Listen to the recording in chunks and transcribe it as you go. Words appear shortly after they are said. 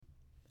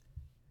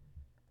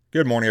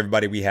Good morning,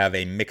 everybody. We have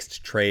a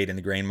mixed trade in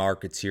the grain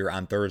markets here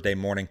on Thursday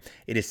morning.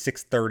 It is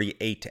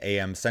 6:38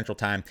 a.m. Central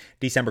Time.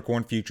 December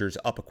corn futures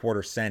up a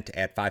quarter cent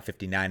at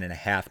 5.59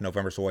 1/2.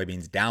 November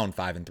soybeans down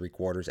 5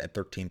 3/4 at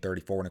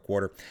 13.34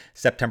 1/4.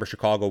 September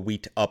Chicago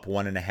wheat up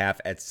 1.5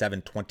 at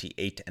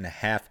 7.28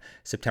 1/2.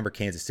 September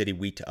Kansas City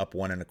wheat up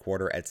 1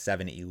 1/4 at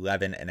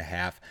 7.11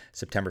 1/2.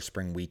 September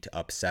spring wheat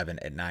up 7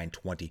 at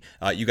 9.20.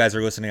 You guys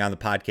are listening on the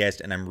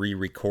podcast, and I'm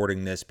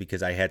re-recording this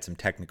because I had some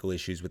technical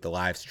issues with the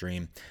live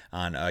stream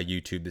on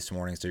YouTube this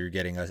morning, so you're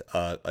getting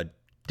a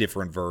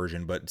different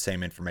version, but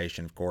same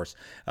information, of course.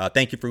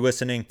 Thank you for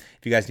listening.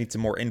 If you guys need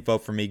some more info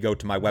from me, go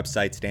to my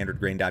website,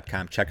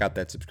 standardgrain.com. Check out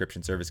that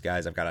subscription service,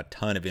 guys. I've got a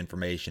ton of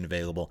information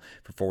available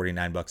for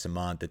 $49 a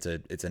month.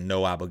 It's a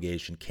no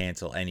obligation,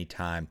 cancel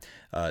anytime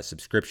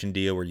subscription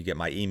deal where you get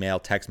my email,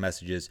 text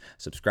messages,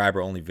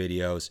 subscriber-only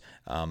videos,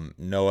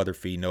 no other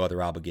fee, no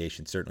other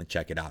obligation. Certainly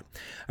check it out.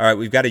 All right,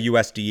 we've got a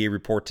USDA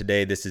report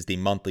today. This is the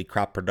monthly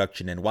crop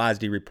production and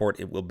WASDE report.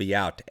 It will be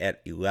out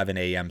at 11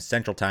 a.m.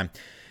 Central Time.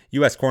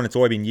 U.S. corn and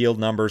soybean yield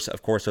numbers,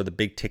 of course, are the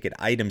big ticket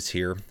items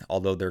here,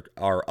 although there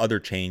are other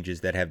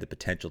changes that have the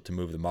potential to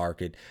move the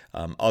market.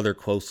 Other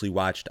closely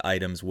watched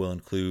items will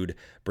include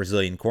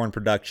Brazilian corn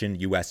production,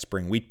 U.S.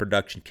 spring wheat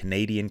production,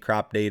 Canadian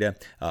crop data,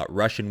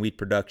 Russian wheat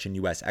production,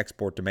 U.S.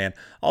 export demand,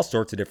 all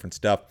sorts of different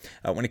stuff.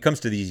 When it comes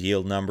to these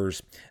yield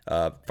numbers,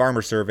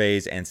 farmer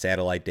surveys and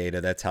satellite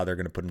data, that's how they're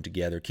going to put them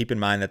together. Keep in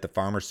mind that the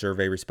farmer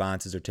survey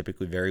responses are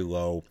typically very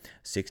low,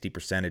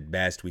 60% at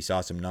best. We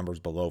saw some numbers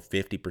below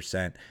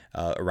 50%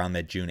 around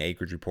that June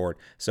acreage report.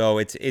 So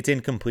it's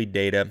incomplete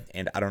data,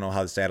 and I don't know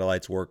how the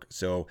satellites work,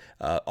 so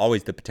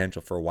always the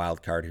potential for a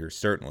wild card here,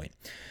 certainly.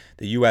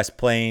 The U.S.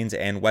 Plains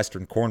and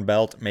Western Corn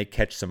Belt may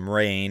catch some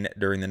rain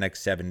during the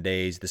next 7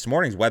 days. This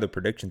morning's Weather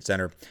Prediction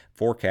Center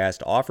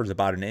forecast offers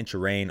about an inch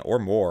of rain or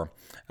more,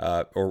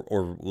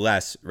 or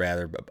less,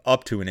 rather,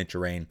 up to an inch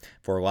of rain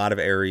for a lot of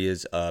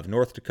areas of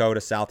North Dakota,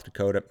 South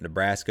Dakota,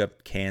 Nebraska,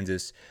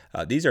 Kansas.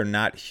 These are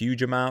not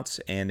huge amounts,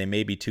 and they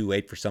may be too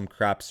late for some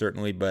crops,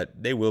 certainly,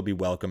 but they will be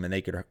welcome, and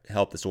they could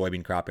help the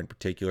soybean crop in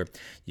particular.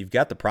 You've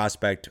got the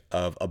prospect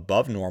of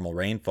above normal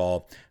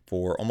rainfall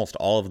for almost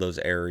all of those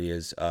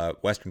areas,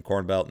 Western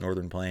Corn Belt,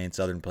 Northern Plains,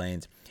 Southern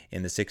Plains,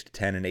 in the 6 to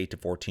 10 and 8 to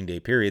 14 day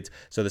periods.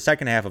 So the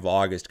second half of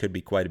August could be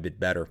quite a bit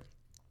better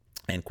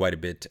and quite a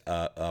bit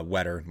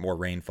wetter, more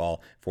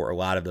rainfall for a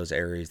lot of those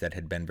areas that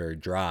had been very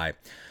dry.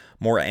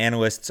 More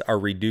analysts are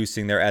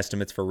reducing their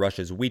estimates for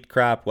Russia's wheat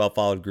crop.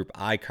 Well-followed group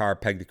ICAR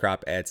pegged the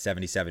crop at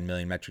 77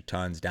 million metric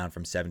tons, down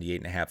from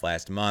 78.5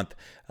 last month.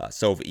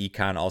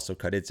 Econ also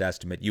cut its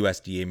estimate.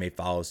 USDA may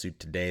follow suit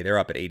today. They're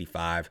up at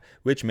 85,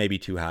 which may be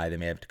too high. They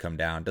may have to come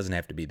down. Doesn't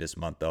have to be this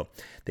month, though.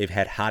 They've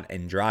had hot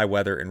and dry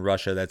weather in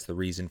Russia. That's the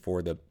reason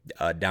for the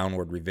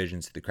downward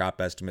revisions to the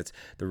crop estimates.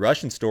 The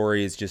Russian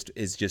story is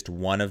just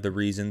one of the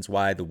reasons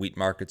why the wheat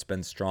market's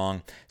been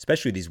strong,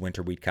 especially these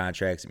winter wheat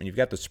contracts. I mean, you've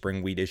got the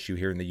spring wheat issue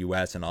here in the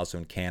U.S. and also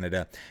in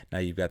Canada. Now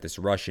you've got this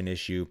Russian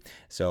issue.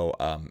 So,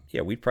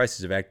 wheat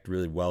prices have acted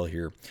really well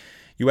here.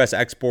 U.S.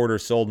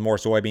 exporters sold more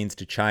soybeans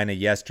to China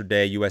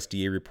yesterday.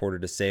 USDA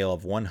reported a sale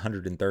of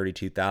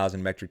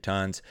 132,000 metric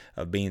tons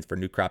of beans for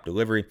new crop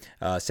delivery,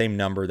 same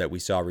number that we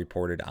saw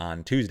reported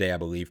on Tuesday, I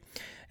believe.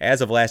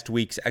 As of last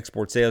week's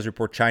export sales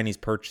report, Chinese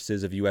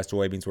purchases of U.S.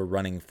 soybeans were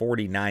running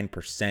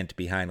 49%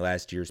 behind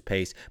last year's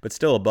pace, but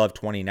still above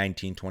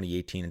 2019,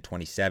 2018, and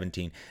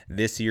 2017.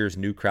 This year's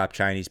new crop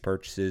Chinese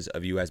purchases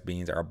of U.S.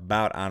 beans are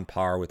about on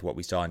par with what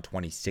we saw in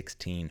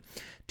 2016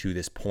 to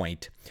this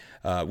point.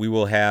 We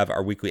will have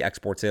our weekly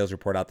export sales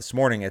report out this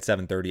morning at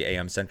 7:30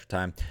 a.m. Central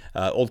Time.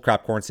 Old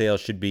crop corn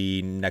sales should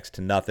be next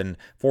to nothing,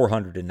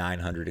 400 to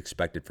 900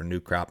 expected for new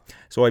crop.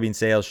 Soybean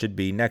sales should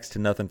be next to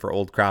nothing for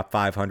old crop,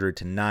 500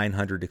 to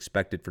 900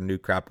 expected for new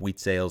crop. Wheat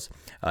sales,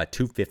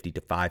 250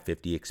 to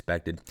 550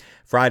 expected.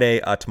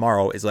 Friday,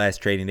 tomorrow, is last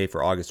trading day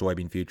for August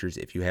soybean futures.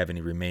 If you have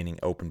any remaining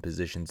open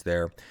positions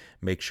there,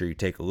 make sure you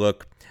take a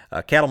look.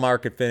 Cattle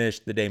market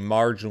finished the day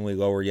marginally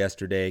lower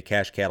yesterday.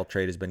 Cash cattle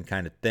trade has been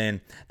kind of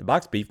thin. The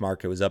box beef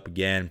market was up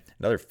again,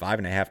 another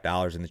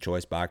 $5.50 in the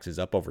choice boxes,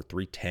 up over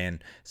 $3.10.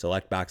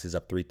 Select boxes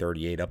up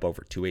 $3.38, up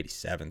over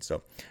 $2.87.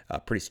 So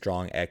pretty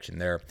strong action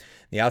there.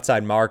 The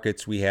outside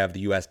markets, we have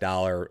the U.S.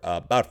 dollar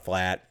about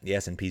flat. The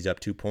S&P's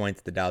up 2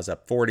 points. The Dow's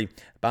up 40.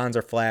 Bonds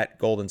are flat.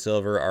 Gold and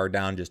silver are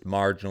down just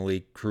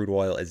marginally. Crude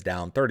oil is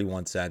down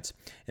 31 cents.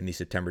 And the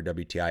September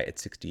WTI at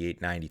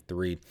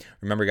 68.93.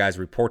 Remember, guys,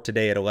 report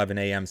today at 11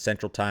 a.m.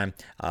 Central Time.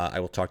 I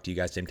will talk to you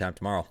guys same time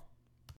tomorrow.